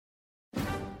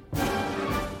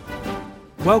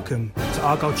Welcome to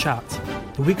Argyle Chat,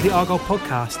 the weekly Argyle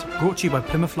podcast brought to you by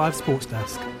Plymouth Live Sports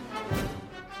Desk.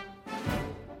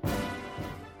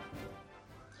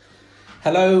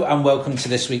 Hello and welcome to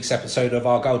this week's episode of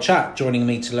Argyle Chat. Joining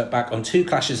me to look back on two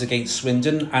clashes against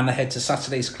Swindon and ahead to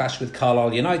Saturday's clash with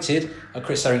Carlisle United are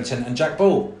Chris Errington and Jack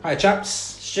Ball. Hi chaps.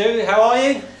 Stu, how are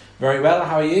you? Very well,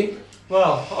 how are you?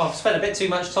 Well, I've spent a bit too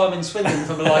much time in Swindon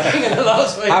for my liking in the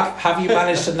last week. Have you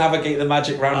managed to navigate the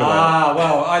magic roundabout?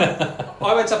 Well,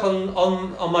 I went up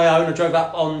on my own. I drove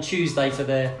up on Tuesday for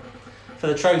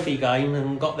the trophy game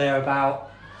and got there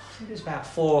about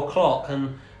 4 o'clock,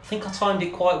 and I think I timed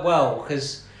it quite well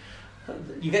because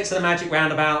you get to the magic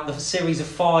roundabout, the series of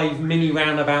 5 mini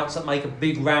roundabouts that make a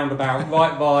big roundabout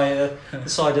right by the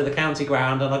side of the county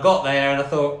ground, and I got there and I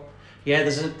thought, yeah,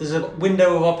 there's a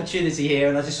window of opportunity here,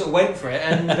 and I just sort of went for it,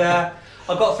 and I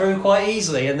got through quite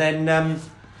easily. And then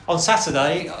on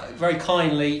Saturday, very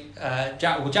kindly,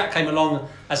 Jack came along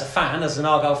as a fan, as an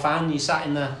Argyle fan. You sat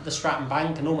in the Stratton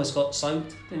Bank and almost got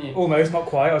soaked, didn't you? Almost, not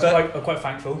quite. I was quite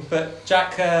thankful. But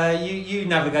Jack, you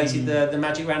navigated the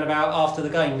magic roundabout after the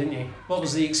game, didn't you? What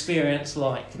was the experience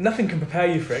like? Nothing can prepare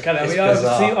you for it, can it? It's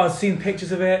I've seen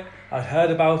pictures of it, I'd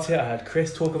heard about it, I heard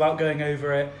Chris talk about going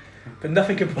over it. But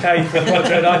nothing could prepare you for the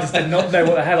project, and I just did not know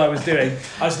what the hell I was doing.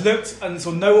 I just looked and saw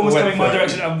no one was coming my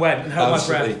direction and went and held my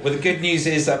breath. Well, the good news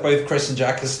is that both Chris and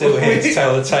Jack are still here to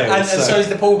tell the tale. And so is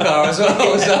the pool car as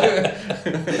well. So.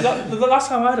 The last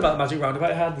time I heard about the Magic Roundabout,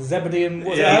 it had Zebedee and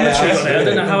Amateur on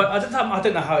it. I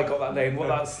don't know how it got that name. Well,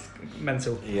 that's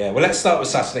mental. Yeah, well, let's start with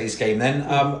Saturday's game then.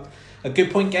 A good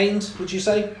point gained, would you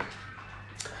say?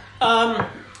 Well,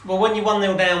 when you're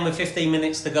 1-0 down with 15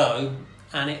 minutes to go,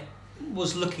 and it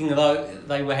was looking as though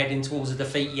they were heading towards a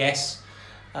defeat, yes.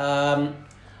 I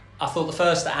thought the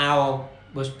first hour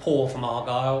was poor from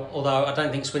Argyle, although I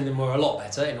don't think Swindon were a lot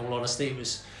better, in all honesty. It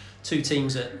was two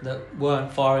teams that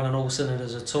weren't firing on all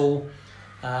cylinders at all.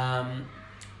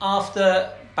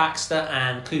 After Baxter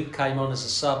and Cooper came on as a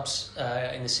subs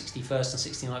in the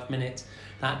 61st and 69th minute,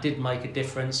 that did make a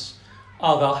difference.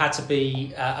 Argyle had to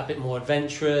be a bit more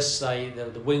adventurous.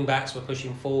 The wing-backs were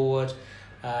pushing forward.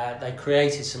 They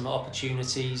created some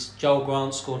opportunities. Joel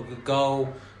Grant scored a good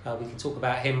goal. We can talk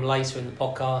about him later in the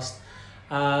podcast.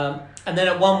 And then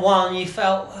at 1-1, you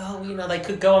felt, well, they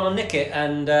could go on and nick it.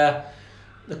 And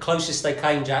the closest they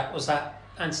came, Jack, was that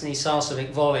Anthony Sarcevic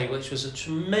volley, which was a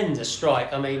tremendous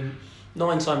strike. I mean,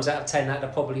 9 times out of 10, that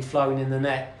had probably flown in the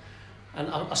net. And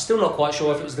I'm still not quite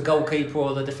sure if it was the goalkeeper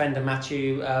or the defender,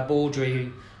 Matthew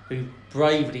Baudry, who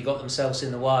bravely got themselves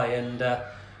in the way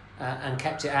and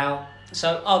kept it out.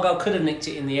 So Argyle could have nicked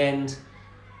it in the end,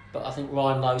 but I think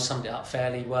Ryan Lowe summed it up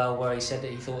fairly well, where he said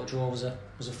that he thought a draw was a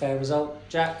fair result.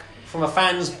 Jack, from a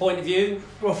fan's point of view,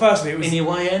 well, firstly, it was in the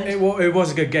away end. It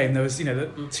was a good game. There was, the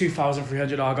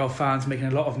 2,300 Argyle fans making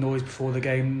a lot of noise before the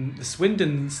game. The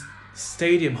Swindon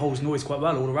stadium holds noise quite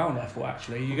well all around. I thought,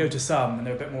 actually, you go to some and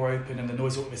they're a bit more open and the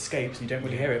noise sort of escapes and you don't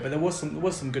really hear it. But there was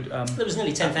some good. There was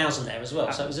nearly 10,000 there as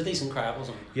well, so it was a decent crowd,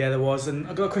 wasn't it? Yeah, there was, and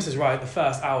Chris is right. The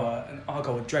first hour, and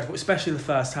Argyle were dreadful, especially the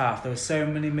first half. There were so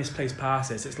many misplaced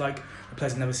passes. It's like the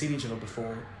players had never seen each other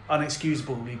before.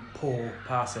 Unexcusably poor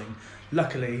passing.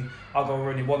 Luckily, Argyle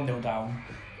were only 1-0 down.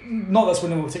 Not that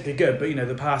Swindon were particularly good, but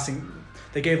the passing,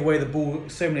 they gave away the ball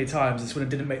so many times, and Swindon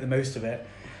didn't make the most of it.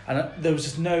 And there was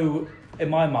just no, in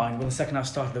my mind, when the second half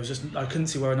started, I couldn't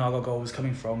see where an Argyle goal was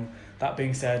coming from. That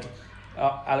being said,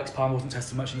 Alex Palmer wasn't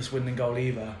tested much in the Swindon goal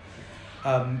either.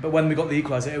 But when we got the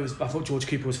equaliser, I thought George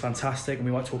Cooper was fantastic, and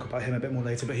we might talk about him a bit more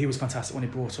later. But he was fantastic when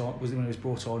he was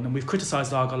brought on. And we've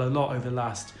criticised Argyle a lot over the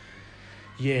last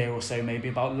year or so, maybe,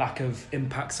 about lack of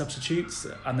impact substitutes,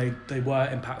 and they were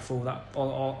impactful that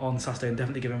on Saturday, and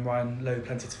definitely giving Ryan Lowe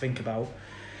plenty to think about.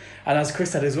 And as Chris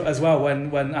said as well,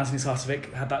 when Anthony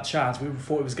Sarcevic had that chance, we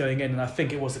thought it was going in, and I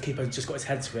think it was the keeper just got his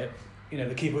head to it.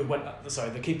 The keeper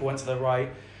went to the right,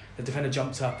 the defender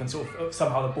jumped up, and sort of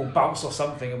somehow the ball bounced off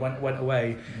something and went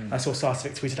away. I saw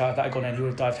Sarcevic tweeted out if that had gone in, he would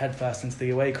have dived headfirst into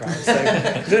the away crowd. So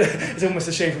it's almost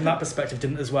a shame from that perspective,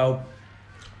 didn't as well.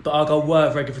 But Argyle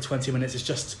were very good for 20 minutes. It's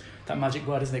just that magic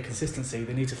word, isn't it? Consistency.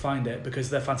 They need to find it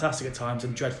because they're fantastic at times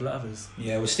and dreadful at others.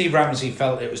 Yeah, well, Steve Ramsey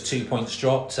felt it was 2 points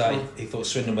dropped. He thought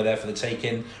Swindon were there for the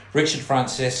taking. Richard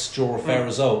Francis draw a fair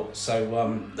result.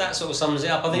 So that sort of sums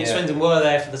it up. I think Swindon were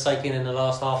there for the taking in the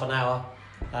last half an hour.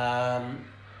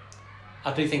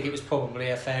 I do think it was probably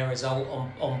a fair result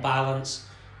on balance.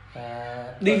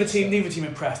 Neither team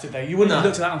impressed, did they? You wouldn't have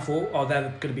looked at that and thought, oh,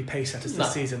 they're going to be pace setters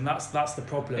this season. That's the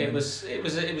problem. It was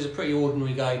a pretty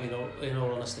ordinary game in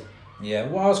all honesty. Yeah,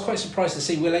 well, I was quite surprised to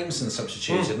see Will Aimson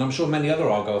substituted, and I'm sure many other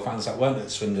Argyle fans that weren't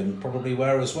at Swindon probably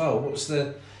were as well. What was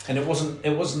the? And it wasn't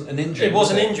an injury. It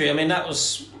was an injury. I mean, that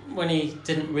was when he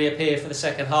didn't reappear for the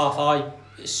second half. I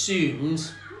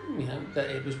assumed, that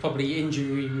it was probably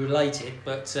injury related,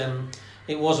 but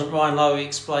it wasn't. Ryan Lowe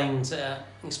explained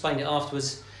it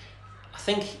afterwards. I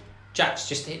think Jack's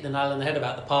just hit the nail on the head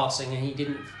about the passing, and he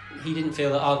didn't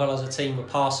feel that Argyle as a team were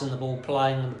passing the ball,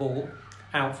 playing the ball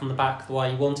out from the back the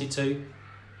way he wanted to.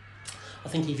 I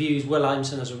think he views Will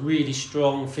Aimson as a really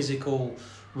strong, physical,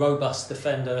 robust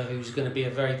defender who's going to be a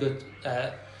very good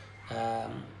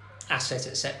asset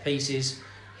at set pieces.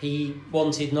 He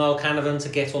wanted Niall Canavan to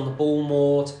get on the ball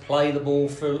more, to play the ball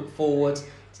forward.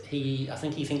 I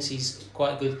think he thinks he's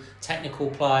quite a good technical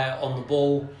player on the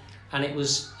ball, and it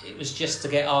was just to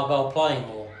get Argyle playing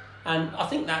more. And I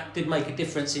think that did make a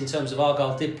difference in terms of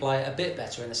Argyle did play a bit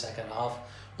better in the second half,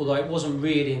 although it wasn't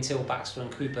really until Baxter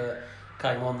and Cooper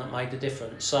came on that made the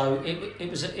difference. So it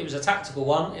was a tactical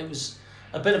one. It was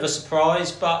a bit of a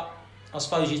surprise, but I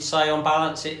suppose you'd say on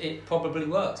balance it probably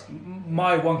worked.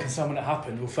 My one concern when it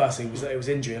happened, well, firstly, was that it was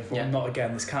injury. I thought, not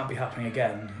again, this can't be happening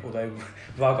again. Although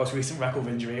with Argyle's recent record of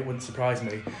injury, it wouldn't surprise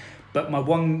me. But my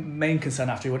one main concern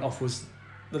after he went off was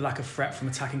the lack of threat from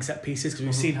attacking set pieces, because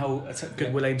we've seen how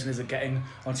good Will Aimson is at getting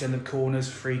onto the end of corners,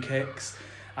 free kicks.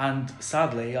 And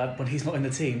sadly, when he's not in the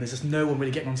team, there's just no one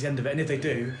really getting onto the end of it. And if they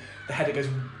do, the header goes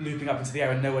looping up into the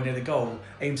air and nowhere near the goal.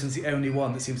 Aimson's the only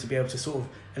one that seems to be able to sort of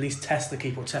at least test the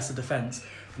keeper or test the defence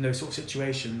from those sort of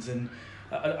situations. And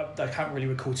I can't really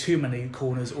recall too many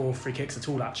corners or free kicks at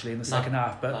all, actually, in the second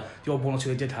half. But the odd one or two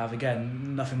they did have,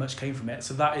 again, nothing much came from it.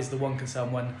 So that is the one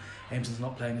concern when Aimson's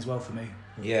not playing as well for me.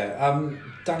 Yeah,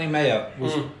 Danny Mayer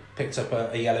was picked up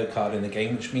a yellow card in the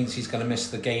game, which means he's going to miss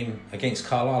the game against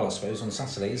Carlisle, I suppose, on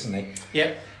Saturday, isn't he?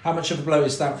 Yep. How much of a blow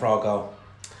is that for Argyle?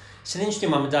 It's an interesting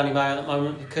one with Danny Mayer at the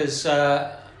moment because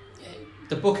the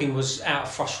booking was out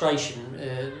of frustration.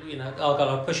 Argyle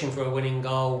are pushing for a winning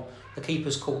goal. The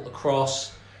keeper's caught the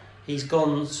cross. He's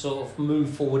gone sort of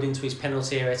moved forward into his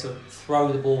penalty area to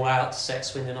throw the ball out to set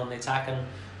Swindon on the attack, and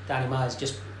Danny Mayer's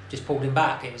just pulled him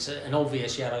back. It was an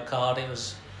obvious yellow card. It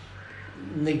was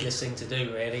needless thing to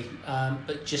do, really,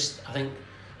 but just I think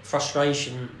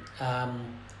frustration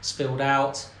spilled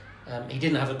out. He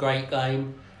didn't have a great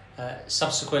game.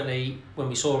 Subsequently, when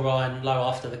we saw Ryan Lowe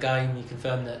after the game, he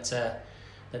confirmed that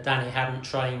Danny hadn't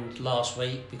trained last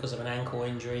week because of an ankle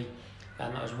injury,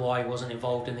 and that was why he wasn't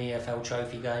involved in the EFL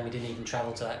Trophy game. He didn't even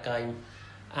travel to that game,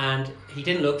 and he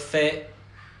didn't look fit.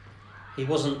 He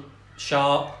wasn't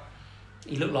sharp.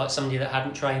 He looked like somebody that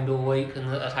hadn't trained all week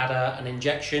and that had an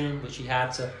injection, which he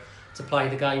had to play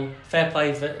the game. Fair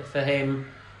play for him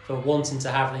for wanting to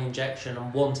have an injection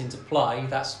and wanting to play.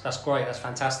 That's great, that's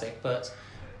fantastic. But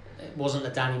it wasn't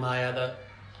the Danny Mayer that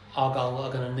Argyle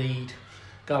are going to need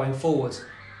going forward.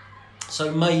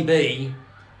 So maybe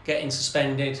getting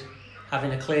suspended,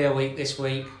 having a clear week this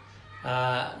week,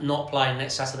 not playing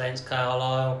next Saturday against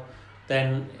Carlisle,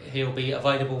 then he'll be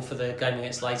available for the game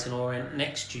against Leyton Orient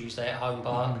next Tuesday at Home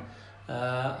Park.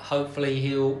 Hopefully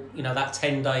he'll, that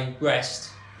 10-day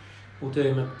rest will do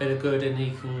him a bit of good and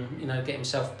he can, get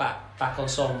himself back on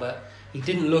song. But he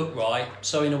didn't look right,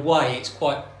 so in a way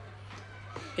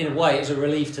it was a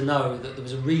relief to know that there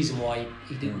was a reason why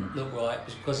he didn't look right. It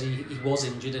was because he was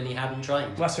injured and he hadn't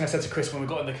trained. Last thing I said to Chris when we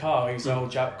got in the car, he was like,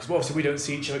 Jack, because obviously we don't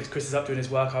see each other because Chris is up doing his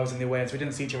work, I was in the away, and so we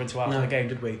didn't see each other until after the game,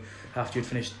 did we? After you'd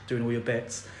finished doing all your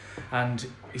bits. And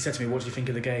he said to me, what did you think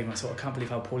of the game? I thought, I can't believe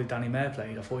how poorly Danny Mayer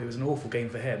played. I thought it was an awful game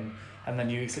for him. And then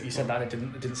you said that, it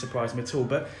didn't surprise me at all.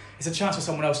 But it's a chance for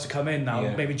someone else to come in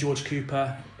now. Maybe George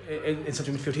Cooper in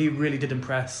central midfield. He really did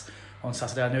impress on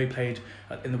Saturday. I know he played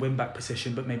in the wing-back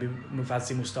position, but maybe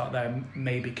Muvadzim will start there, and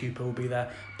maybe Cooper will be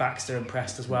there. Baxter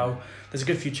impressed as well. There's a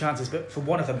good few chances, but for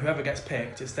one of them, whoever gets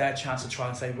picked, it's their chance to try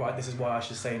and say, right, this is why I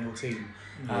should stay in your team.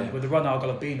 And with the run Argyle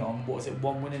have been on, what was it,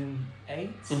 1 win in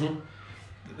 8? Mm-hmm.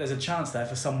 There's a chance there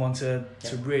for someone to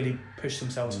really push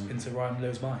themselves into Ryan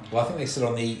Lowe's mind. Well, I think they said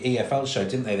on the EFL show,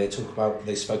 didn't they?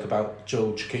 They spoke about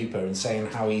George Cooper and saying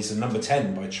how he's a number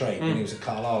 10 by trade when he was at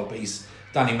Carlisle, but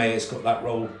Danny Mayer's got that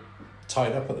role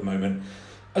tied up at the moment.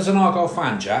 As an Argyle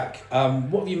fan, Jack,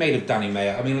 what have you made of Danny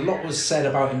Mayer? I mean, a lot was said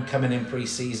about him coming in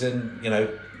pre-season.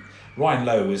 Ryan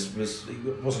Lowe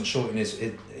wasn't short in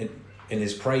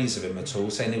his praise of him at all,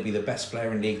 saying he'll be the best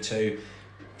player in League Two.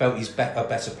 Felt he's a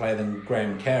better player than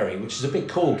Graham Carey, which is a big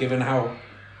call given how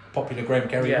popular Graham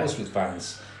Carey was with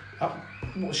fans.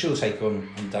 What's your take on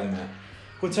Danny Mayer?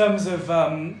 Well, in terms of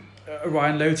a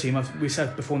Ryan Lowe team, we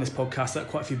said before in this podcast that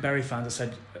quite a few Bury fans have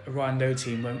said a Ryan Lowe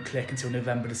team won't click until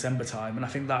November, December time, and I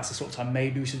think that's the sort of time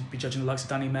maybe we should be judging the likes of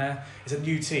Danny Mayer. It's a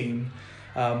new team.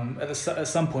 At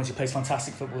some points he plays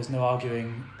fantastic football, there's no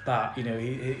arguing that.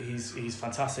 He's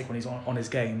fantastic when he's on his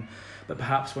game, but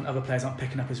perhaps when other players aren't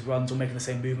picking up his runs or making the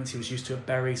same movements he was used to at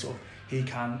Bury, sort of he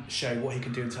can show what he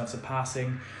can do in terms of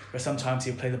passing, where sometimes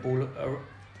he'll play the ball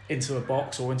into a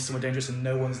box or into somewhere dangerous and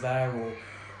no one's there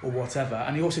or whatever.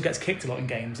 And he also gets kicked a lot in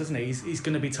games, doesn't he? He's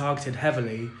going to be targeted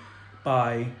heavily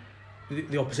by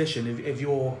the opposition. If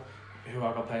you're... Who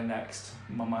are I playing next?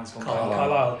 My mind's gone.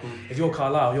 Carlisle. If you're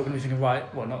Carlisle, you're going to be thinking,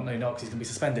 right, well, not because he's going to be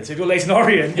suspended. So if you're Leyton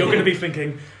Orient, you're going to be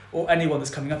thinking, or anyone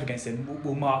that's coming up against him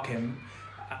will mark him.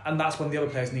 And that's when the other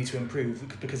players need to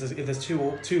improve, because if there's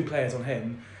two players on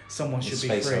him, someone should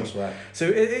be free. Elsewhere. So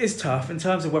it is tough in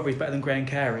terms of whether he's better than Graham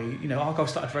Carey. Argyle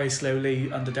started very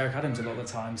slowly under Derek Adams a lot of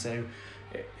the time, so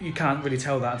you can't really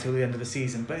tell that until the end of the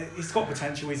season. But he's got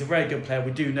potential. He's a very good player.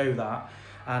 We do know that.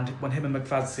 And when him and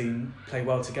McFadzean play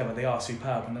well together, they are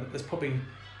superb. And there's probably,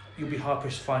 you'll be hard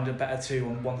pushed to find a better two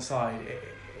on one side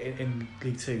in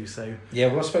League Two. So yeah,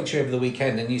 well, I spoke to you over the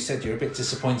weekend, and you said you were a bit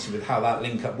disappointed with how that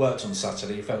link up worked on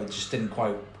Saturday. You felt it just didn't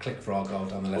quite click for Argyle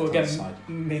down the left-hand side.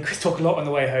 Me and Chris talk a lot on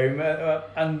the way home,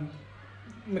 and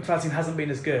McFadzean hasn't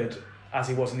been as good as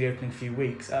he was in the opening few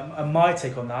weeks. And my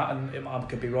take on that, and I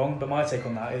could be wrong, but my take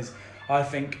on that is I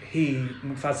think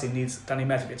McFadzean needs Danny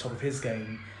Mayer to be at the top of his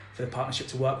game for the partnership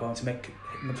to work well and to make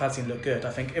McFadzean look good.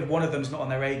 I think if one of them's not on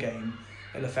their A game,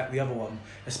 it'll affect the other one,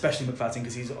 especially McFadzean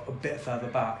because he's a bit further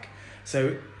back.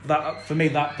 So that, for me,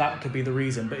 that could be the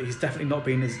reason. But he's definitely not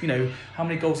been as, how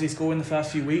many goals did he score in the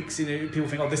first few weeks? People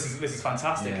think, this is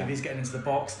fantastic if he's getting into the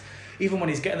box. Even when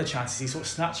he's getting the chances, he's sort of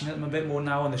snatching at them a bit more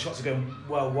now, and the shots are going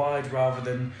well wide rather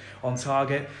than on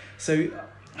target. So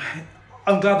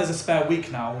I'm glad there's a spare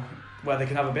week now where they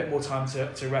can have a bit more time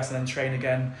to rest and then train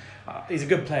again. He's a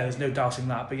good player, there's no doubting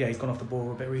that, but yeah, he's gone off the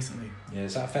ball a bit recently. Yeah,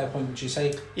 is that a fair point, would you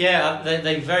say? Yeah,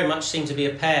 they very much seem to be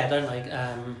a pair, don't they,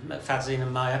 McFadzean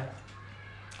and Mayer?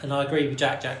 And I agree with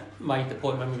Jack. Jack made the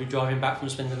point when we were driving back from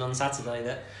Swindon on Saturday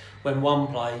that when one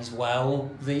plays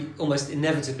well, almost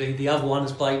inevitably the other one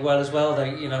has played well as well.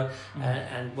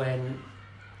 And when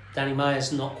Danny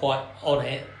Mayer's not quite on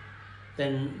it,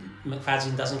 then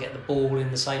McFadzean doesn't get the ball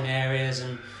in the same areas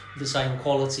and the same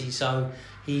quality, so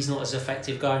he's not as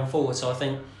effective going forward. So I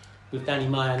think with Danny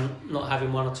Mayer not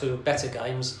having one or two better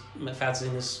games,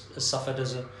 McFadzean has suffered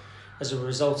as a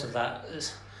result of that.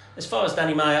 As far as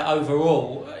Danny Mayer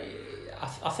overall,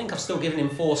 I think I've still given him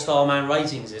 4-star man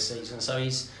ratings this season. So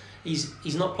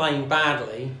he's not playing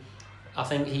badly. I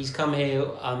think he's come here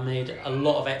amid a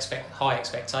lot of high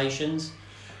expectations.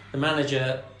 The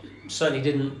manager certainly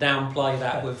didn't downplay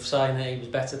that with saying that he was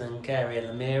better than Carey and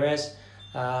Ramirez.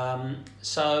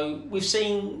 So we've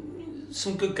seen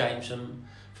some good games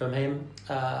from him.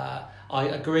 I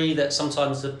agree that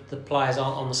sometimes the players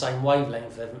aren't on the same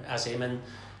wavelength as him, and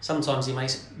sometimes he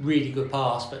makes a really good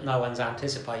pass but no one's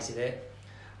anticipated it.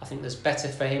 I think there's better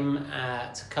for him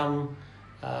to come.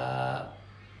 I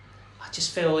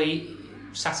just feel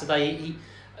Saturday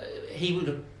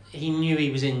he knew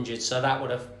he was injured, so that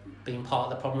would have been part of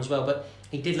the problem as well, but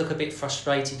he did look a bit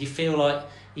frustrated. You feel like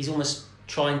he's almost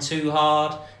trying too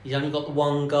hard. He's only got the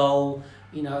one goal.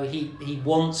 He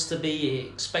wants to be, he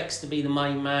expects to be the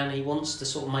main man. He wants to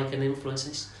sort of make an influence.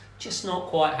 It's just not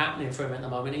quite happening for him at the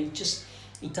moment.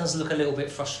 He does look a little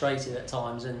bit frustrated at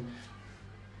times, and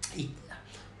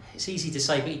it's easy to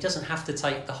say, but he doesn't have to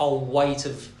take the whole weight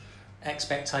of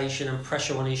expectation and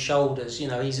pressure on his shoulders.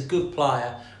 He's a good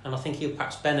player, and I think he'll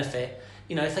perhaps benefit.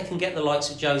 If they can get the likes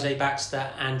of Jose Baxter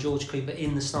and George Cooper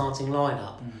in the starting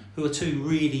lineup, who are two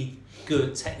really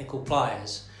good technical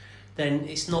players, then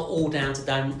it's not all down to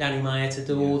Danny Mayer to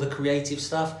do all the creative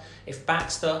stuff. If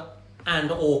Baxter and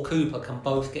or Cooper can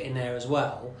both get in there as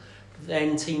well,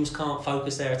 then teams can't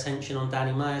focus their attention on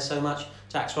Danny Mayer so much.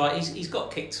 Jack's right, he's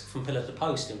got kicked from pillar to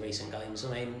post in recent games.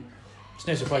 I mean, it's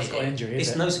no surprise he's got injured, is it?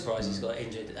 It's no surprise he's got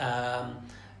injured.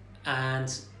 And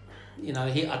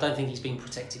I don't think he's been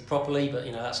protected properly, but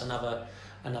that's another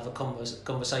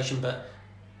conversation. But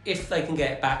if they can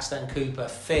get Baxter and Cooper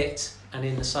fit and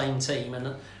in the same team,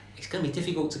 and it's going to be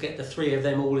difficult to get the three of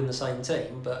them all in the same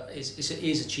team, but it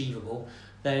is achievable,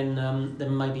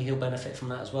 then maybe he'll benefit from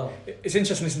that as well. It's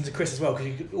interesting listening to Chris as well, because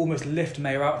you could almost lift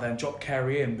Mayer out there and drop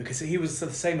Carey in, because he was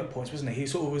the same at points, wasn't he? He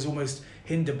sort of was almost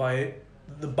hindered by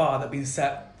the bar that had been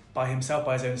set by himself,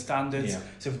 by his own standards. Yeah.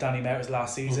 So for Danny Mayer, it was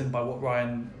last season, by what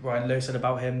Ryan Lowe said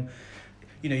about him.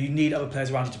 You need other players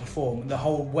around you to perform. The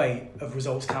whole weight of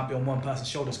results can't be on one person's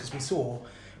shoulders, because we saw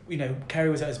Carey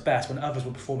was at his best when others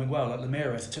were performing well, like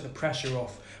Lemira. So it took the pressure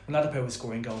off. When Ladapo was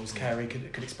scoring goals, Carey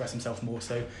could express himself more.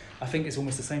 So I think it's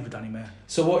almost the same for Danny Mayer.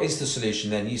 So what is the solution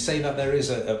then? You say that there is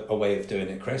a way of doing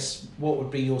it, Chris. What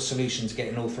would be your solution to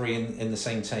getting all three in the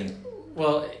same team?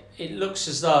 Well, it looks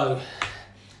as though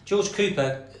George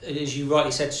Cooper, as you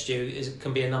rightly said, Stu,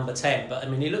 can be a number 10, but I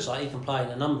mean, it looks like he can play in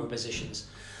a number of positions.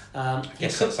 I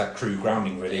guess that's that crew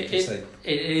grounding, really. It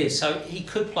is. So he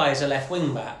could play as a left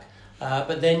wing back,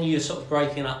 but then you're sort of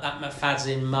breaking up that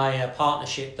McFadzean-Mayer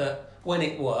partnership that, when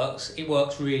it works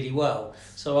really well.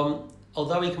 So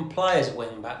although he can play as a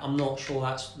wing back, I'm not sure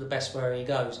that's the best where he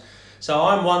goes. So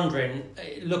I'm wondering,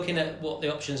 looking at what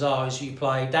the options are, is you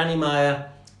play Danny Mayer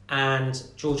and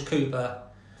George Cooper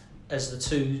as the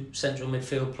two central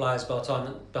midfield players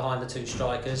behind the two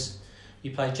strikers.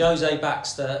 You play Jose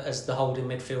Baxter as the holding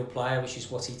midfield player, which is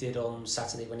what he did on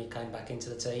Saturday when he came back into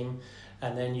the team.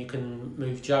 And then you can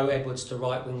move Joe Edwards to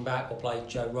right wing back or play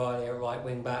Joe Riley at right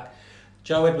wing back.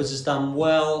 Joe Edwards has done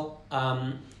well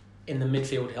in the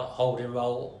midfield holding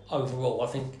role overall. I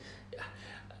think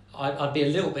I'd be a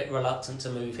little bit reluctant to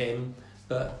move him,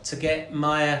 but to get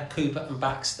Mayer, Cooper and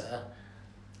Baxter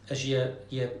as your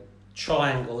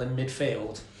triangle in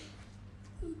midfield,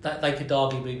 that they could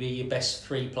arguably be your best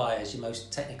three players, your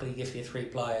most technically gifted three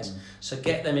players. So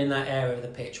get them in that area of the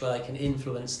pitch where they can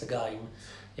influence the game.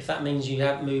 If that means you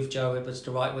have moved Joe Edwards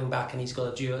to right wing back and he's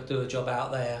got to do a job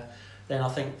out there, then I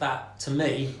think that, to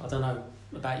me, I don't know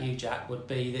about you, Jack, would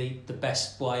be the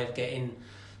best way of getting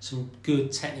some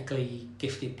good technically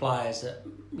gifted players that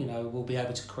will be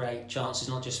able to create chances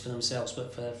not just for themselves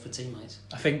but for teammates.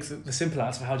 I think the simple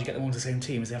answer for how do you get them onto the same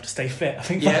team is they have to stay fit. I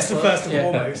think that's the first and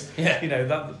foremost.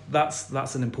 Yeah.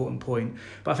 That's an important point.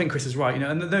 But I think Chris is right.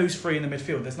 And those three in the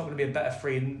midfield, there's not going to be a better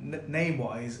three name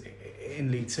wise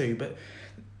in League Two, but.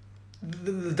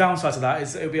 The downside to that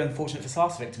is it would be unfortunate for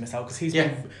Sarcevic to miss out because he's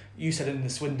been, you said in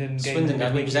the Swindon game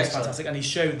he was fantastic, and he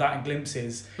showed that in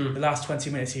glimpses. The last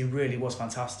 20 minutes he really was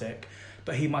fantastic,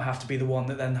 but he might have to be the one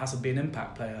that then has to be an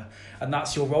impact player, and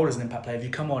that's your role as an impact player. If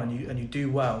you come on and you do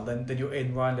well, then you're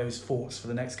in Ryando's thoughts for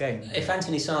the next game. If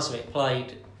Anthony Sarcevic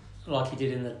played like he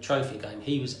did in the trophy game,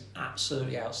 he was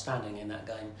absolutely outstanding in that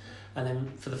game. And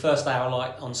then for the first hour,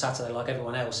 like on Saturday, like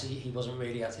everyone else, he wasn't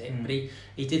really at it. But he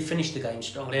did finish the game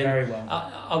strongly. Very well.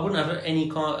 I wouldn't have any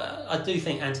kind of... I do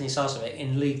think Anthony Sarcevic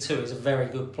in League Two is a very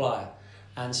good player.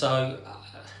 And so,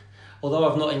 although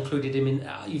I've not included him in...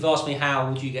 You've asked me how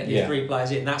would you get the three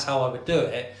players in. That's how I would do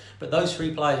it. But those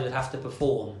three players would have to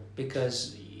perform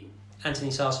because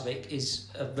Anthony Sarcevic is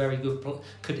a very good...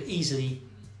 Could easily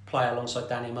play alongside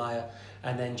Danny Mayer.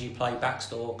 And then do you play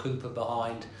Baxter or Cooper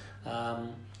behind...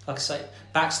 like I say,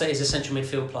 Baxter is a central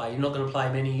midfield player. You're not going to play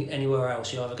him anywhere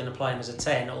else. You're either going to play him as a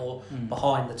 10 or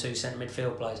behind the two centre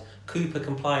midfield players. Cooper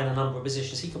can play in a number of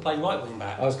positions. He can play right wing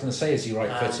back. I was going to say, is he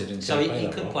right footed? So he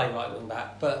could play right wing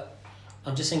back. But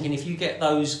I'm just thinking, if you get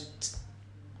those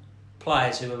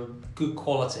players who are good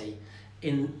quality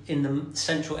in the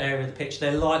central area of the pitch,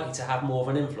 they're likely to have more of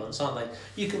an influence, aren't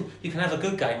they? You can have a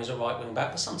good game as a right wing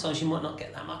back, but sometimes you might not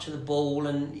get that much of the ball,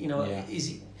 and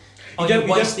Are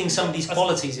you wasting somebody's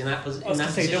qualities in that position?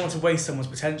 You don't want to waste someone's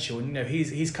potential. And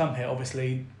he's come here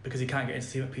obviously because he can't get into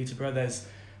the team at Peterborough.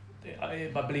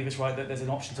 I believe it's right that there's an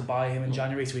option to buy him in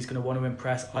January, so he's going to want to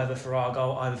impress either for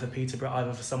Argyle, either for Peterborough,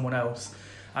 either for someone else.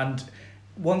 And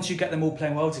once you get them all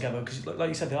playing well together, because like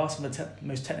you said, they are some of the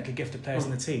most technically gifted players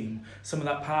in the team. Some of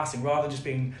that passing, rather than just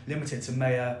being limited to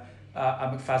Mayer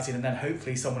and McFadzean, and then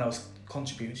hopefully someone else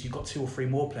contributes, you've got two or three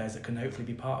more players that can hopefully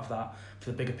be part of that for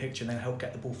the bigger picture and then help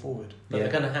get the ball forward. But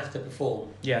they're going to have to perform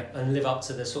and live up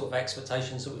to the sort of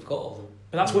expectations that we've got of them.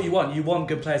 But that's what you want. You want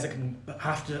good players that can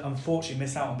have to unfortunately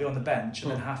miss out and be on the bench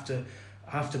and then have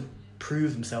to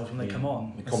prove themselves when they come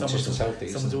on. The competition's healthy.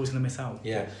 Someone's always going to miss out.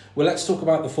 Yeah. Well, let's talk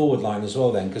about the forward line as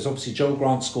well then, because obviously Joel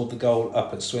Grant scored the goal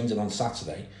up at Swindon on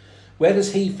Saturday. Where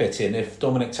does he fit in if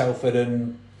Dominic Telford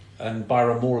and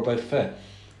Byron Moore are both fit?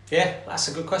 Yeah, that's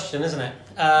a good question, isn't it?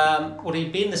 Well,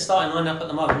 he'd be in the starting lineup at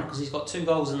the moment because he's got 2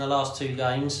 goals in the last 2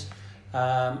 games.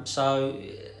 So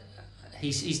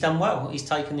he's done well. He's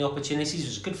taken the opportunities. It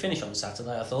was a good finish on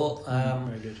Saturday, I thought.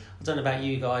 Very good. I don't know about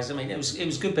you guys. I mean, it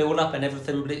was good build up and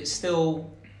everything, but it still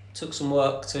took some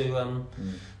work to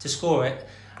score it.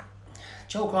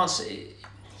 Joel Grant's,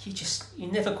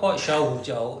 you're never quite sure with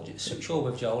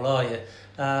Joel, are you?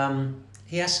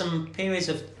 He has some periods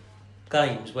of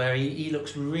games where he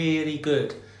looks really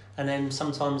good, and then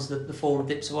sometimes the form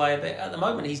dips away a bit. At the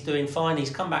moment he's doing fine. He's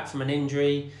come back from an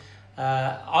injury.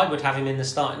 I would have him in the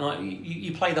starting line.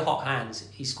 You play the hot hands.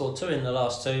 He scored 2 in the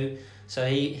last 2, so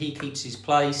he keeps his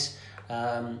place.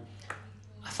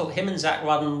 I thought him and Zach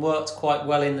Rudden worked quite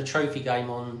well in the trophy game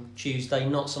on Tuesday,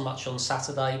 not so much on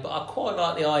Saturday. But I quite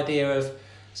like the idea of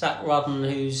Zach Rudden,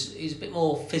 who's a bit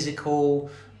more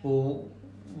physical, will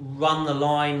run the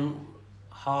line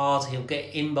hard, he'll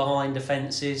get in behind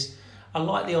defences. I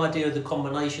like the idea of the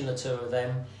combination of the two of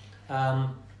them.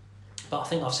 But I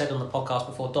think I've said on the podcast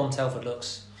before, Dom Telford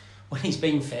looks, when he's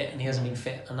been fit, and he hasn't been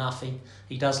fit enough,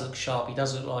 he does look sharp, he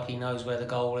does look like he knows where the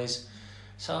goal is.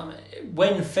 So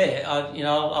when fit, I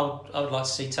would like to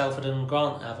see Telford and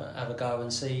Grant have a go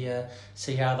and see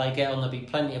how they get on. There'll be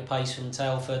plenty of pace from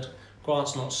Telford.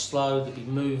 Grant's not slow. There'll be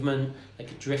movement. They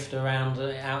could drift around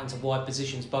out into wide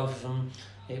positions. Both of them.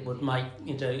 It would make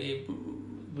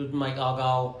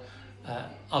Argyle.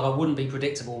 Argyle wouldn't be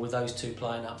predictable with those two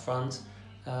playing up front.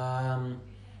 But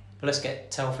let's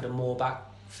get Telford and Moore back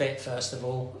fit first of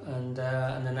all, and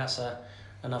then that's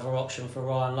another option for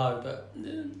Ryan Lowe.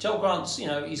 But Joel Grant's,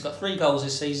 he's got 3 goals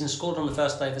this season, scored on the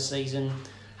first day of the season,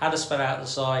 had a spell out the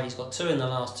side, he's got 2 in the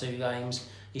last 2 games.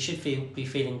 He should be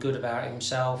feeling good about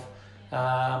himself,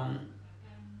 and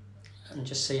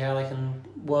just see how they can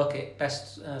work it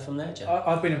best from there, Jeff.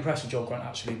 I've been impressed with Joel Grant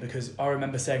actually, because I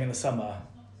remember saying in the summer,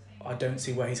 I don't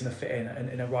see where he's going to fit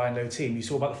in a Ryan Lowe team. You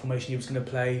saw about the formation he was going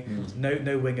to play, no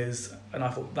wingers, and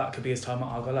I thought that could be his time at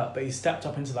Argyle up. But he stepped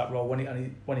up into that role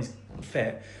when he's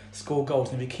fit, scored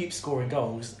goals, and if he keeps scoring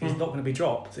goals, he's not going to be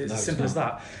dropped. It's as simple as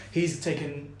that. He's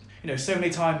taken, so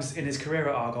many times in his career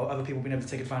at Argyle, other people have been able to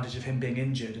take advantage of him being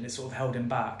injured, and it's sort of held him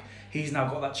back. He's now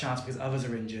got that chance because others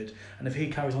are injured, and if he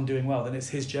carries on doing well, then it's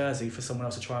his jersey for someone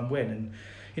else to try and win.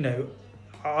 And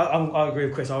I agree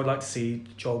with Chris. I would like to see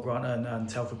Joel Grant and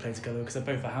Telford play together because they're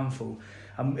both a handful.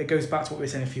 It goes back to what we were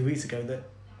saying a few weeks ago, that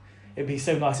it'd be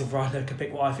so nice if Ryan Lowe could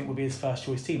pick what I think would be his first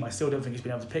choice team. I still don't think he's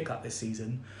been able to pick that this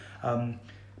season.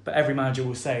 But every manager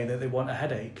will say that they want a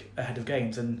headache ahead of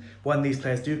games, and when these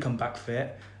players do come back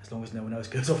fit, as long as no one else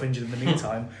goes off injured in the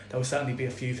meantime, there will certainly be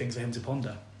a few things for him to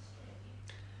ponder.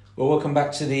 Well, welcome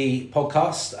back to the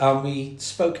podcast. We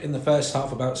spoke in the first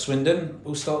half about Swindon.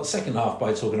 We'll start the second half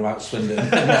by talking about Swindon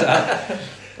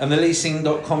and the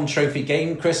Leasing.com trophy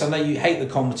game. Chris, I know you hate the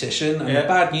competition, and the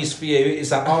bad news for you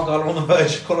is that Argyle are on the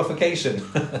verge of qualification.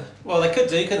 Well, they could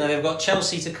do, couldn't they? They've got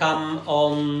Chelsea to come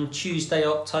on Tuesday,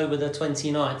 October the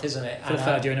 29th, isn't it? For the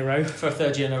third year in a row. For a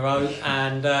third year in a row,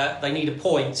 and they need a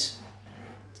point.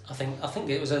 I think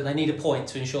it was they need a point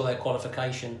to ensure their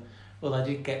qualification. Well, they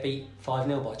did get beat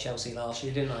 5-0 by Chelsea last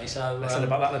year, didn't they? So less said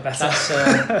about that, the better.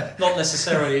 That's not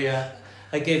necessarily a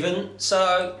given.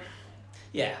 So,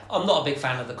 yeah, I'm not a big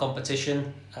fan of the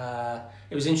competition.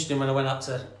 It was interesting when I went up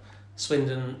to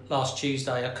Swindon last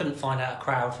Tuesday. I couldn't find out a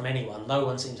crowd from anyone. No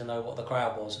one seemed to know what the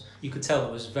crowd was. You could tell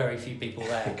there was very few people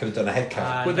there. They could have done a head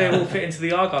count. Would they all fit into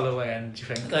the Argyle away end, do you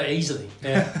think? Easily,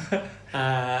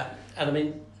 yeah. And I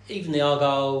mean, even the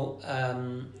Argyle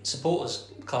supporters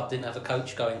club didn't have a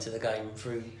coach going to the game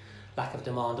through lack of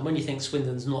demand. And when you think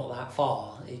Swindon's not that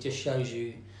far, it just shows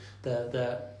you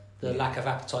the lack of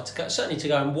appetite to go, certainly to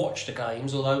go and watch the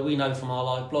games. Although we know from our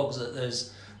live blogs that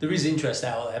there is interest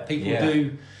out there.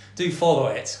 People do follow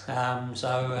it.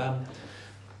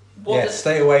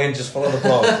 Stay away and just follow the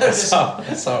blog. That's our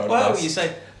well, advice. you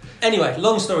say. Anyway,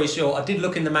 long story short, I did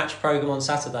look in the match programme on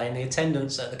Saturday, and the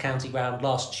attendance at the county ground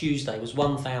last Tuesday was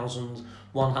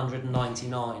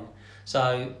 1,199.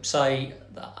 So, say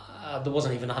there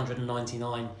wasn't even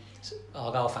 199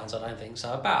 Argyle fans, I don't think.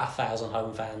 So, about 1,000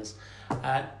 home fans.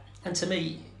 And to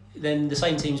me, then the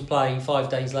same teams play 5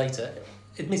 days later,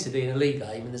 admittedly in a league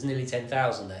game, and there's nearly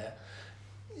 10,000 there.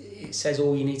 It says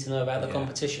all you need to know about the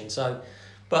competition. So,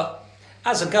 but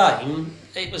as a game,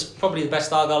 it was probably the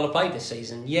best Argyle have played this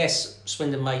season. Yes,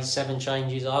 Swindon made 7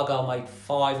 changes. Argyle made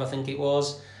 5, I think it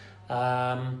was.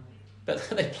 But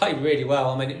they played really well.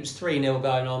 I mean, it was 3-0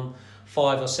 going on,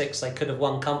 5 or 6. They could have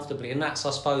won comfortably. And that's, I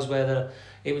suppose, where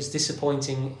it was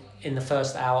disappointing in the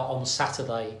first hour on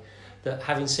Saturday, that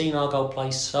having seen Argyle play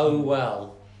so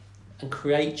well and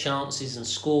create chances and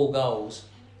score goals,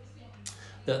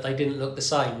 that they didn't look the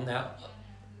same. Now,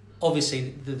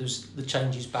 obviously, there's the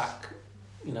changes back,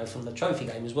 from the trophy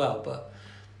game as well, but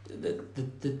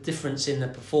the difference in the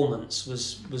performance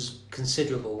was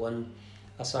considerable, and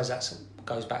I suppose that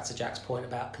goes back to Jack's point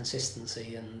about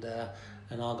consistency and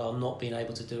Argyle not being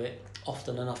able to do it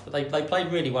often enough. But they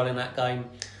played really well in that game.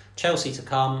 Chelsea to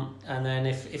come, and then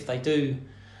if they do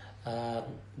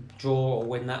draw or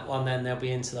win that one, then they'll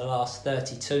be into the last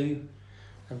 32.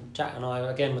 And Jack and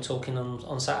I again were talking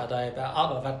on Saturday about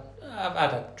Argyle have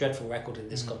had a dreadful record in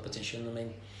this competition. I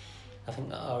mean, I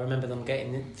think I remember them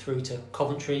getting through to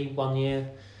Coventry one year,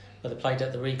 where they played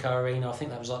at the Ricoh Arena. I think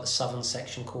that was like the Southern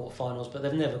Section quarterfinals, but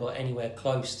they've never got anywhere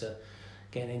close to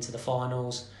getting into the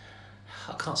finals.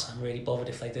 I can't say I'm really bothered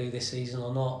if they do this season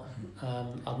or not.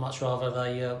 I'd much rather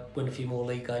they win a few more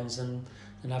league games than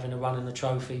having a run in the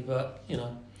trophy. But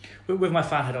with my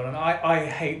fan head on, and I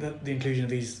hate the inclusion of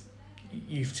these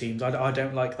youth teams. I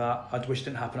don't like that. I wish it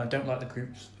didn't happen. I don't like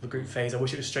the group phase. I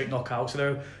wish it was straight knockout.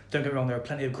 So don't get me wrong, there are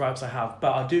plenty of gripes I have,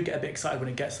 but I do get a bit excited when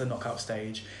it gets to the knockout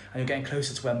stage and you're getting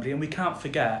closer to Wembley. And we can't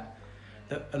forget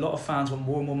that a lot of fans want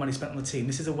more and more money spent on the team.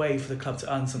 This is a way for the club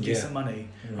to earn some decent money,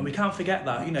 and we can't forget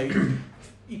that.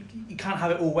 You can't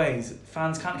have it all ways.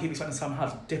 Fans can't keep expecting Sam Hadd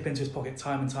to dip into his pocket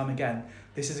time and time again.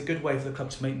 This is a good way for the club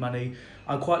to make money.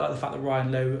 I quite like the fact that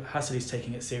Ryan Lowe has said he's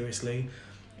taking it seriously.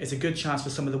 It's a good chance for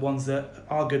some of the ones that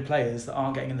are good players that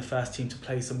aren't getting in the first team to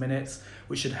play some minutes,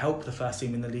 which should help the first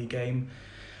team in the league game.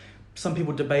 Some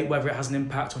people debate whether it has an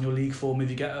impact on your league form if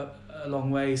you get a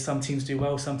long way. Some teams do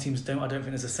well, some teams don't. I don't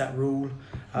think there's a set rule.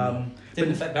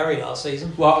 Didn't affect Bury last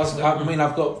season. Well,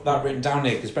 I've got that written down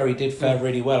here because Bury did fare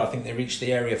really well. I think they reached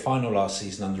the area final last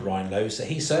season under Ryan Lowe, so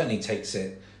he certainly takes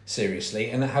it seriously,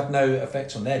 and it had no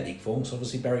effect on their league form. So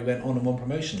obviously Bury went on and won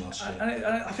promotion last year. And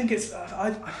I think it's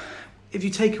if you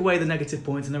take away the negative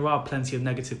points, and there are plenty of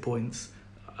negative points,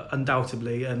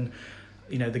 undoubtedly, and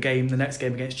the next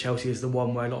game against Chelsea is the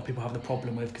one where a lot of people have the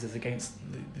problem with because it's against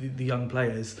the young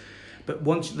players. But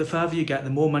the further you get, the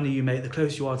more money you make, the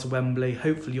closer you are to Wembley.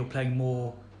 Hopefully, you're playing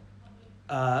more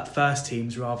first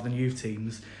teams rather than youth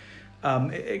teams.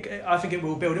 I think it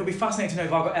will build. It'll be fascinating to know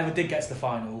if Argyle ever did get to the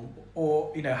final,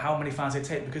 or how many fans they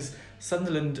take, because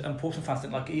Sunderland and Portsmouth fans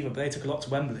didn't like it either, but they took a lot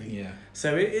to Wembley. Yeah.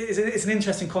 So it's an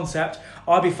interesting concept.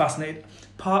 I'd be fascinated.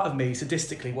 Part of me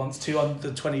sadistically wants to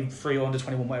under 23 or under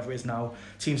 21, whatever it is now,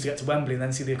 teams to get to Wembley and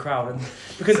then see the crowd, and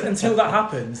because until that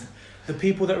happens, the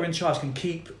people that are in charge can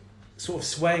keep sort of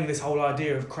swaying this whole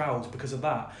idea of crowds because of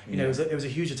that. It was a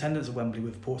huge attendance at Wembley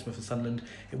with Portsmouth and Sunderland.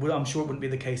 I'm sure it wouldn't be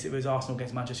the case if it was Arsenal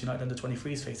against Manchester United under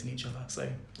 23s facing each other. So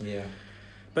yeah.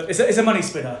 But it's a money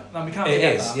spinner, and we can't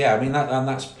forget that. Yeah. I mean,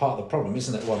 that's part of the problem,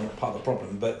 isn't it? Well, not part of the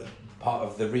problem, but part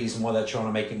of the reason why they're trying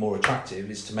to make it more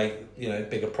attractive is to make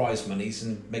bigger prize monies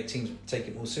and make teams take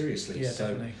it more seriously. Yeah, so,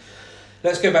 definitely.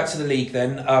 Let's go back to the league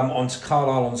then. On to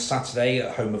Carlisle on Saturday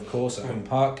at home, of course, at Home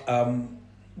Park.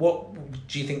 What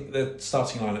do you think the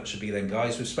starting lineup should be then,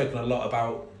 guys? We've spoken a lot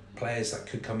about players that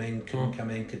could come in, couldn't come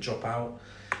in, could drop out.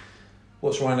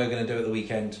 What's Rhino going to do at the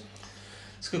weekend?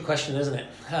 It's a good question, isn't it?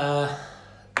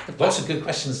 Lots of good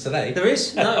questions today. There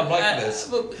is. No, I'm liking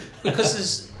this.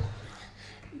 Because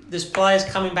there's players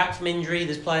coming back from injury,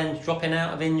 there's players dropping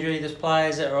out of injury, there's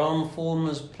players that are on form,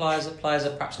 there's players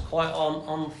that perhaps are quite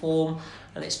on form,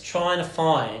 and it's trying to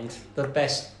find the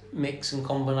best mix and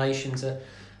combination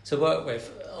to work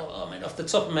with. I mean, off the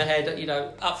top of my head,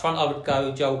 up front I would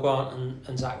go Joel Grant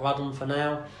and Zach Rudden for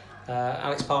now.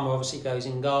 Alex Palmer obviously goes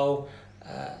in goal.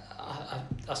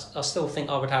 I still think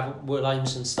I would have Will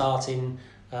Aimson starting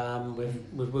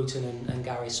with Wooten and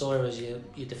Gary Sawyer as your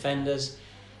defenders.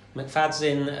 McFad's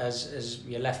in as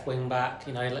your left wing back.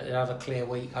 He'll have a clear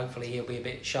week. Hopefully he'll be a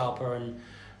bit sharper and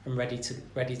ready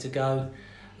to go.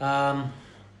 Now,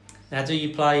 do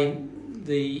you play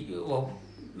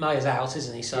Mayer's out,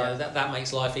 isn't he? So that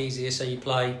makes life easier. So you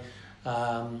play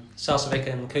Sarcevic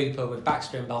and Cooper with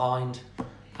Baxter in behind,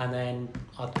 and then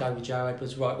I'd go with Joe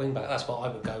Edwards right wing back. That's what I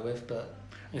would go with. But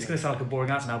it's going to sound like a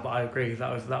boring answer now, but I agree.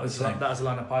 That was a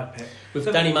lineup I'd pick. With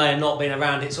Danny Mayer not being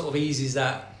around, it sort of eases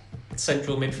that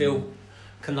central midfield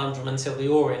conundrum until the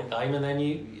Orient game, and then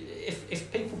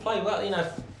if people play well,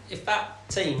 if that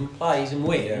team plays and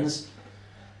wins,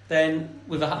 then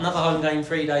with another home game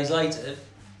 3 days later,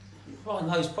 Ryan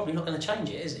Lowe's probably not going to change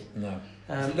it, is he? No.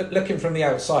 Looking from the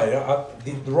outside,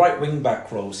 the right wing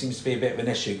back role seems to be a bit of an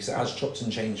issue because it has chopped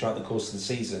and changed throughout the course of the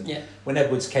season. Yeah. When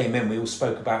Edwards came in, we all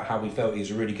spoke about how we felt he was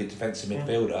a really good defensive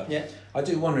midfielder. Yeah. I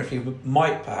do wonder if he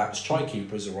might perhaps try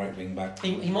Cooper as a right wing back.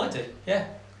 He might do, yeah.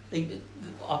 You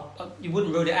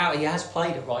wouldn't rule it out. He has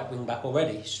played at right wing back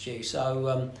already, Stu.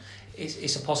 So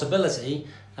it's a possibility.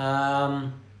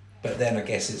 But then I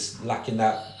guess it's lacking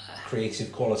that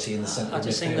creative quality in the centre. I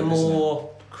just think the more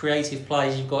creative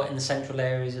players you've got in the central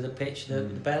areas of the pitch, the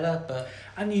better.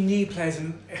 And you need players,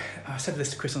 and I said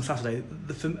this to Chris on Saturday.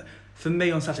 For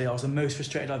me on Saturday, I was the most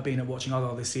frustrated I've been at watching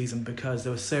Argyle this season because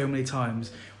there were so many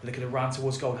times where they could have ran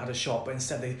towards goal and had a shot, but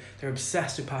instead they're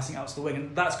obsessed with passing out to the wing,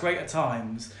 and that's great at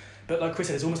times. But like Chris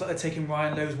said, it's almost like they're taking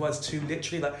Ryan Lowe's words too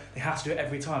literally. Like they have to do it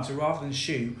every time. So rather than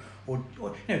shoot, or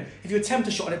if you attempt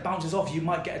a shot and it bounces off, you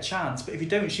might get a chance. But if you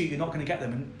don't shoot, you're not going to get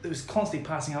them. And it was constantly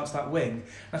passing out to that wing. And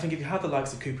I think if you have the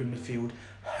likes of Cooper in midfield,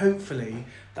 hopefully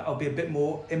that'll be a bit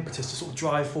more impetus to sort of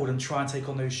drive forward and try and take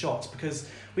on those shots. Because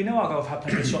we know Argyle have had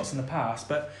plenty of shots in the past,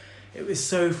 but it was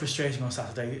so frustrating on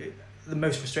Saturday. the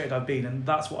most frustrated I've been, and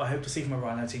that's what I hope to see from a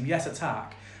Rhino team. Yes,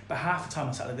 attack, but half the time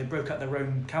on Saturday they broke out their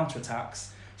own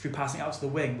counter-attacks through passing out to the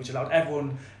wing, which allowed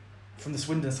everyone from the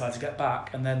Swindon side to get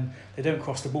back, and then they don't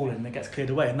cross the ball in and it gets cleared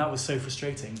away, and that was so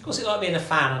frustrating. What's it like being a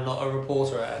fan and not a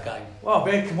reporter at a game? Well,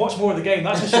 I can watch more of the game,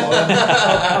 that's for sure.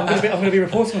 I'm going to be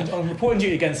reporting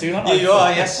duty again soon, aren't I? You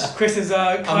are, yes. Chris is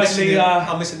I'm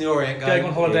missing the Orient game. Going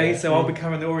on holiday, so I'll be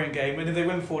covering the Orient game, and if they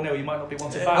win 4-0, you might not be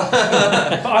wanted back.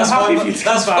 But I'm happy for you to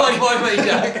come back. That's fine by me,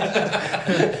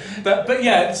 Jack. but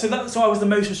yeah, so I was the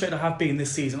most frustrated I have been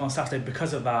this season on Saturday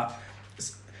because of that.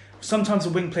 Sometimes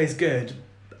the wing plays good,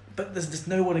 but there's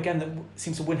no one again that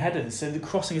seems to win headers. So the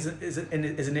crossing is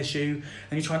an issue,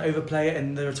 and you try and overplay it,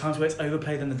 and there are times where it's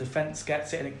overplayed, and the defence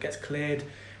gets it, and it gets cleared,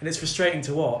 and it's frustrating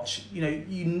to watch.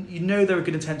 You know there are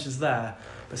good intentions there,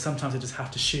 but sometimes they just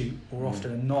have to shoot more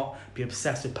often and not be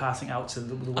obsessed with passing out to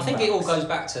the wing I think backs. it all goes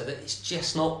back to that it's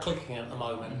just not clicking at the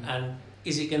moment, and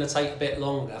is it going to take a bit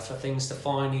longer for things to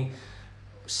finally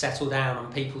settle down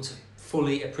and people to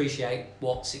fully appreciate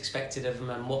what's expected of them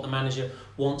and what the manager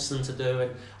wants them to do?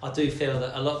 And I do feel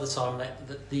that a lot of the time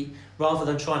that the rather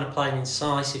than trying to play an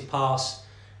incisive pass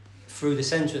through the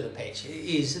centre of the pitch,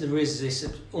 there is this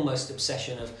almost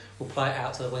obsession of we'll play it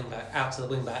out to the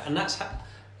wing back, and that's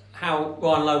how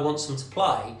Ryan Lowe wants them to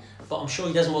play. But I'm sure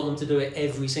he doesn't want them to do it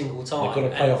every single time. They've got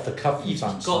to play off the cuff. You've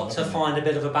got to find a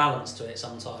bit of a balance to it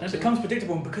sometimes. And it becomes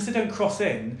predictable because they don't cross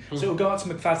in. So it'll go out to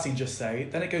McFadzean, just say,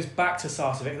 then it goes back to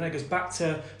Sarcevic, then it goes back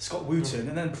to Scott Wooten,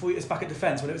 and then before it's back at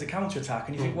defence when it was a counter-attack,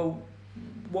 and you think, well,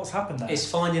 what's happened there? It's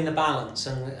finding the balance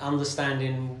and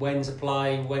understanding when to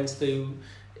play, when to do,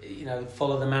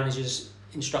 follow the manager's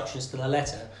instructions to the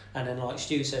letter. And then, like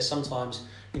Stu says, sometimes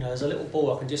there's a little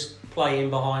ball I can just play in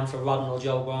behind for Rudden or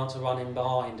Joel Grant to run in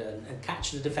behind and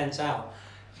catch the defence out.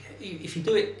 If you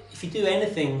do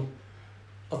anything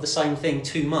of the same thing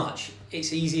too much,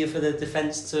 it's easier for the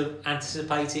defence to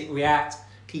anticipate it, react,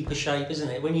 keep a shape, isn't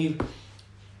it? When you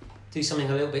do something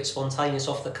a little bit spontaneous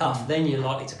off the cuff, then you're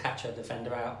likely to catch a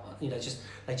defender out.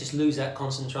 They just lose that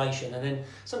concentration. And then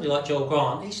somebody like Joel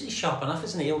Grant, he's sharp enough,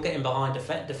 isn't he? He'll get in behind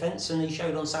defence, and he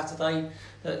showed on Saturday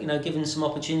that given some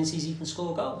opportunities, he can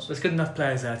score goals. There's good enough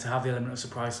players there to have the element of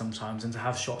surprise sometimes, and to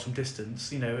have shots from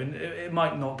distance. And it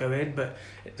might not go in, but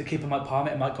the keeper might palm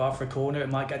it. It might go out for a corner. It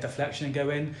might get a deflection and go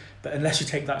in. But unless you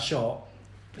take that shot,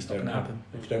 it's not going to happen.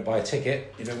 If you don't buy a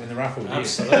ticket, you don't win the raffle.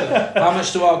 Absolutely. How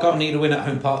much do Argyle need to win at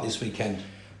Home Park this weekend?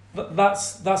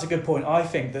 That's a good point. I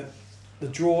think that the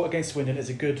draw against Swindon is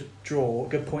a good draw, a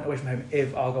good point away from home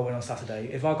if Argyle win on Saturday.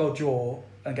 If Argyle draw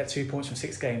and get 2 points from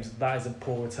 6 games, that is a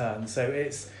poor return. So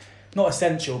it's not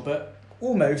essential, but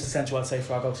almost essential, I'd say,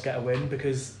 for Argyle to get a win,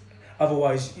 because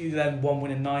otherwise you then 1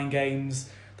 win in 9 games.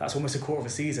 That's almost a quarter of a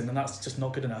season, and that's just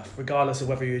not good enough. Regardless of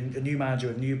whether you're a new manager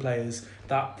with new players,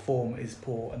 that form is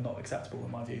poor and not acceptable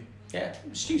in my view. Yeah,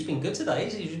 Stu's been good today.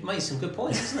 He's made some good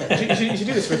points, hasn't he? You should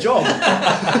do this for a job.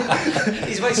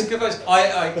 He's made some good points.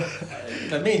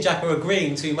 Me and Jack are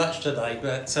agreeing too much today,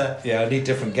 but I need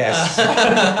different guests.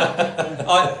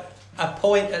 A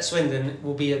point at Swindon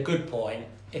will be a good point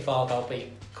if Argyle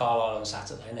beat Carlisle on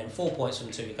Saturday, and then 4 points from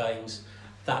 2 games.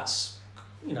 That's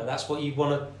what you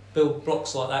want to build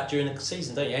blocks like that during the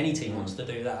season, don't you? Any team wants to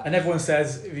do that. And everyone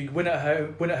says if you win at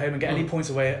home and get any points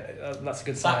away, that's a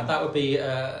good sign. That would be.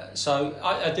 So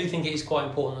I do think it is quite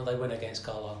important that they win against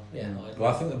Carlisle. Yeah.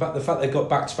 Well, I think about the fact they've got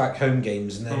back-to-back home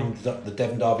games, and then the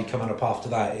Devon Derby coming up after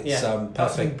that. It's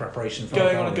perfect preparation for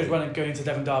going on a good run and going to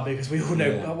Devon Derby, because we all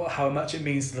know how much it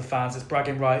means to the fans. It's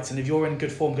bragging rights, and if you're in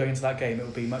good form going into that game, it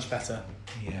will be much better.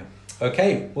 Yeah.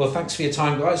 Okay, well, thanks for your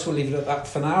time, guys. We'll leave it at that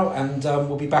for now, and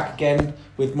we'll be back again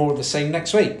with more of the same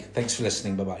next week. Thanks for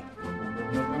listening. Bye-bye.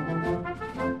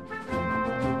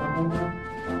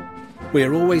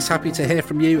 We're always happy to hear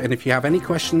from you, and if you have any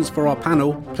questions for our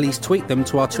panel, please tweet them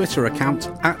to our Twitter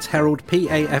account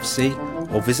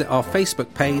 @HeraldPAFC, or visit our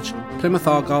Facebook page, Plymouth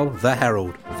Argyle The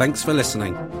Herald. Thanks for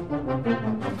listening.